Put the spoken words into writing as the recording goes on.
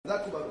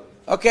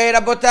Okay,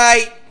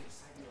 Rabotai,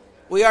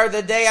 we are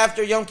the day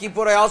after Yom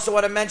Kippur. I also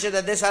want to mention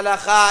that this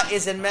halacha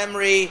is in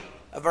memory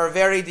of our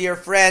very dear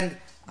friend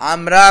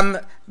Amram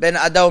ben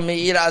Adaw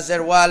Meir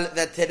Azerwal,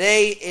 that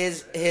today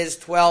is his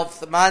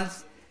 12th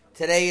month.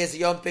 Today is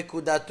Yom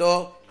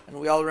Pekudato, and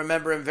we all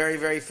remember him very,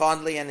 very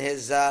fondly and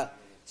his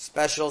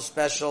special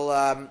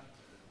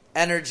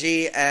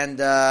energy and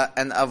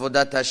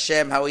Avodat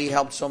Hashem, how he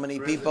helped so many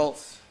people.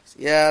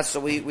 Yeah,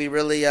 so we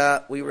really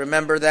we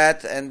remember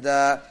that,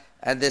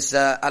 and this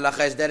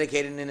halacha is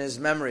dedicated in his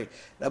memory.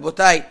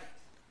 Rabotai,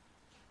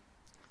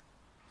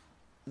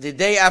 the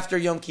day after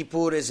Yom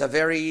Kippur is a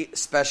very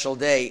special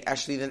day.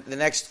 Actually, the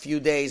next few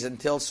days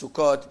until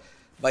Sukkot,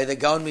 by the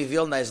Gaon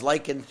Mivilna, is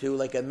likened to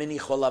like a mini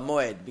Chol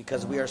HaMoed,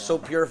 because we are so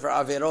pure from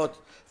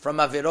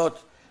Averot,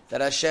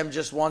 that Hashem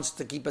just wants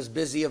to keep us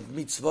busy of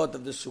mitzvot,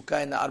 of the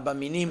Sukkah and the Arba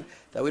Minim,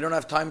 that we don't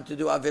have time to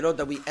do Averot,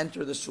 that we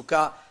enter the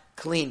Sukkah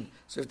clean.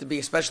 So we have to be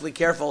especially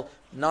careful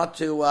not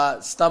to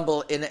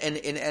stumble in any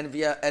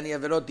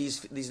Averot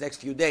these next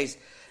few days.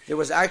 There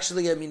was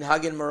actually a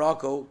minhag in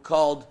Morocco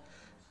called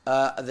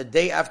the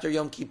day after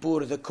Yom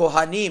Kippur, the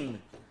Kohanim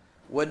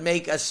would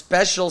make a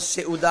special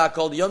seudah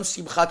called Yom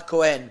Simchat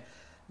Kohen,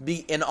 be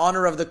in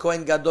honor of the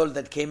Kohen Gadol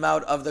that came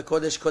out of the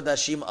Kodesh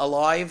Kodashim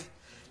alive.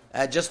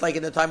 Just like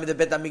in the time of the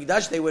Bet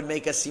HaMikdash, they would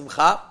make a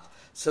simcha.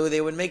 So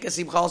they would make a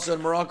simcha also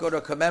in Morocco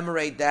to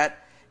commemorate that.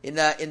 In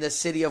the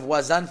city of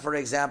Wazan, for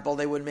example,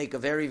 they would make a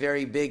very,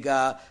 very big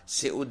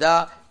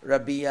seudah.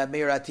 Rabbi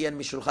Meir Atian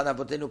Mishulchan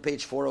Avotenu,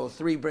 page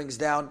 403, brings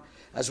down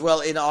as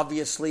well. In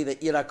obviously the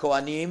Ira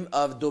Kohanim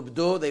of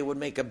Dubdo, they would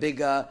make a big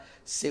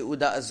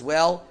seudah as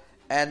well.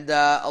 And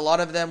a lot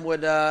of them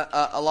would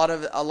a lot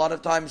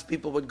of times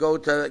people would go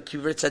to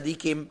Kivrit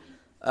Tzadikim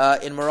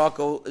in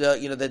Morocco,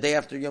 the day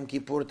after Yom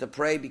Kippur to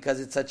pray, because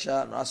it's such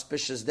an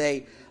auspicious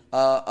day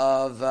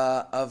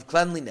of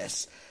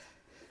cleanliness.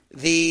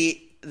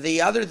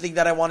 The other thing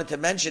that I wanted to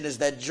mention is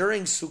that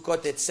during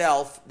Sukkot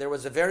itself, there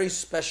was a very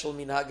special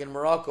minhag in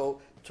Morocco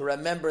to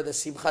remember the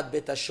Simchat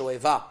Bet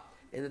HaShoeva.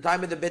 In the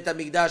time of the Bet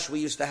HaMikdash, we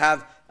used to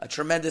have a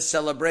tremendous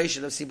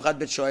celebration of Simchat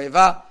Bet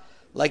HaShoeva,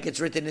 like it's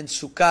written in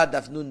Sukkah,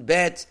 Daf Nun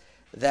Bet,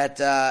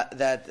 that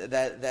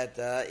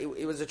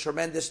it was a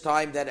tremendous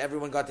time that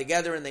everyone got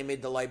together and they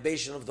made the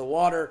libation of the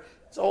water.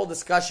 It's a whole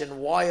discussion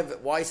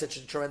why such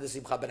a tremendous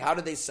Simcha. But how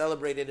did they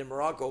celebrate it in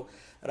Morocco?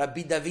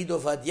 Rabbi David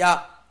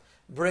Ovadia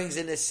brings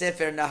in his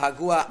Sefer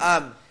Nahagua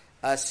Am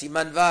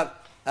Siman Vav.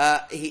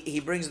 He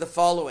brings the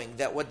following,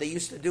 that what they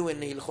used to do in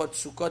Hilchot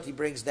Sukkot, he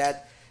brings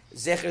that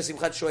Zecher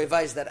Simchat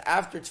Shoeva is that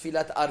after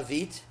Tfilat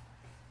Arvit,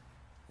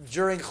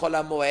 during Chol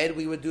HaMoed,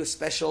 we would do a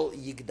special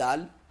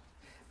Yigdal.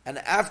 And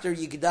after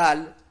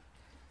Yigdal,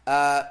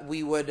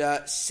 we would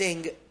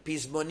sing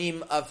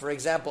Pizmonim of, for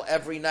example,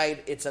 every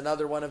night it's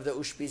another one of the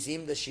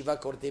Ushpizim, the Shiva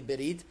Korte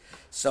Berit.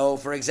 So,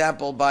 for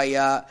example, by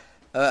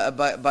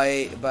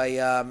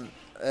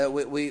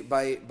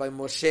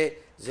Moshe,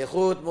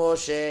 Zechut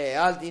Moshe,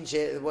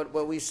 Altin,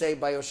 what we say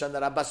by Hoshana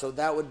Rabbah. So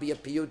that would be a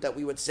piyut that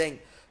we would sing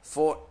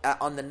for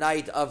on the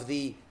night of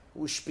the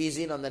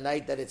Ushpizin, on the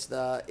night that it's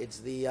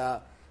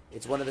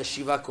one of the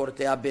Shiva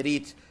Korte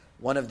Berit,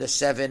 one of the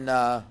seven,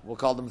 we'll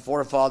call them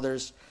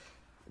forefathers,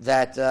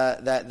 that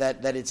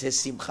it's his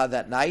simcha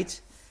that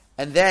night.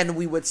 And then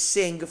we would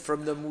sing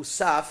from the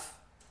Musaf,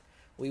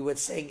 we would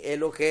sing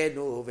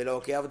Elokeinu,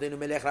 Velokei Avotenu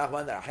Melech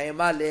Rachman, Rachem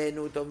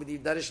Aleinu,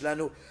 Tomid Darish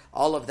Lanu,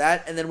 all of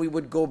that. And then we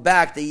would go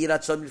back to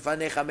Yiratzon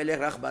Milfanecha Melech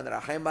Rachman,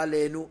 Rachem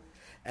Aleinu,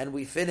 and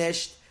we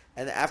finished.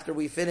 And after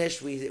we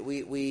finished, we say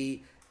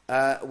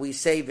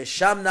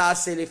V'sham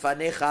Naaseh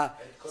Lifanecha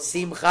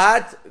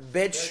Simchat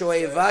Bet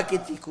Shoeva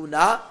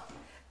Ketikuna.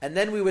 And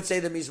then we would say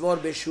the Mizmor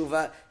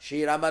Beshuva,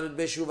 Shir Amanut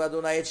Beshuva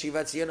Adonai et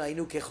Shiva Tzion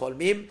Ainu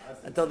Kecholmim.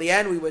 Until the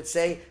end, we would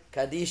say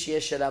Kadish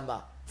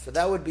Yeshelama. So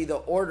that would be the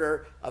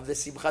order of the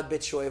Simchat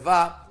Bet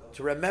Shoeva,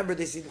 to remember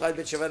the Simchat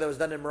Bet Shoeva that was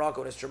done in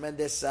Morocco. It's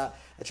a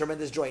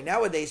tremendous joy.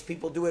 Nowadays,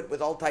 people do it with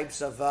all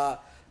types of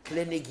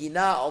kli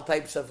nigina, all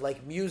types of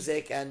like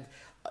music, and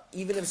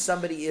even if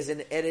somebody is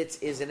in Eretz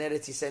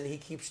Yisrael, he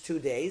keeps 2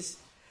 days,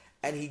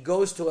 and he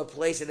goes to a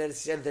place in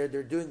Eretz Yisrael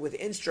they're doing with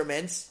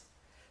instruments.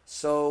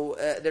 So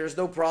there's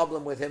no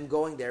problem with him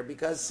going there,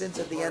 because since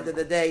at the end of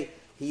the day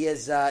he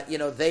is,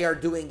 they are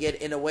doing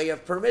it in a way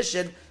of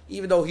permission,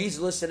 even though he's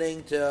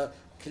listening to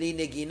kli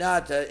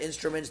nigina, to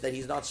instruments that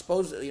he's not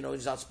supposed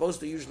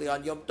to usually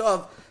on Yom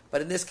Tov.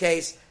 But in this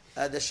case,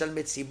 the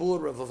Shalmit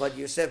Tzibur, Rav Ovadia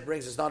Yosef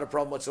brings is not a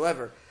problem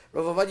whatsoever.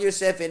 Rav Ovadia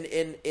Yosef in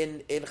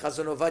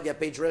Chazon Ovadia,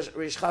 page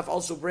Rish Chaf,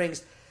 also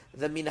brings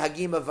the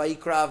minhagim of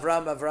Vayikra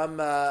Avram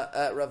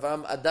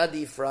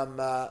Adadi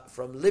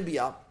from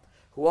Libya,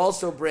 who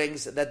also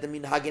brings that the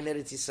minhag in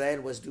Eretz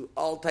Yisrael was do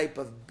all type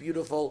of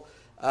beautiful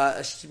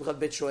Simchat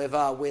Bet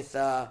Shoeva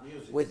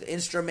with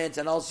instruments,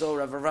 and also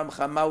Rav Avram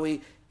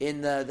Chamawi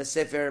in the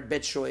Sefer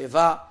Bet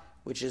Shoeva,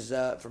 which is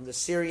from the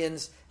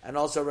Syrians, and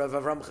also Rav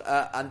Avram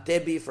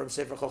Antebi from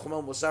Sefer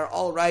Chochmah Musar,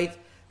 all write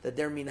that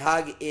their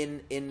minhag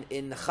in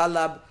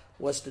Chalab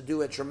was to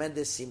do a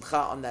tremendous simcha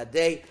on that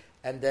day,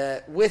 and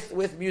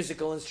with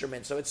musical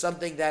instruments. So it's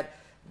something that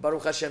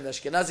Baruch Hashem, the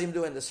Ashkenazim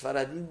do and the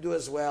Sfaradim do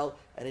as well,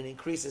 and it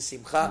increases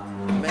simcha.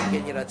 Amen.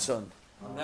 Ken Yiratzon.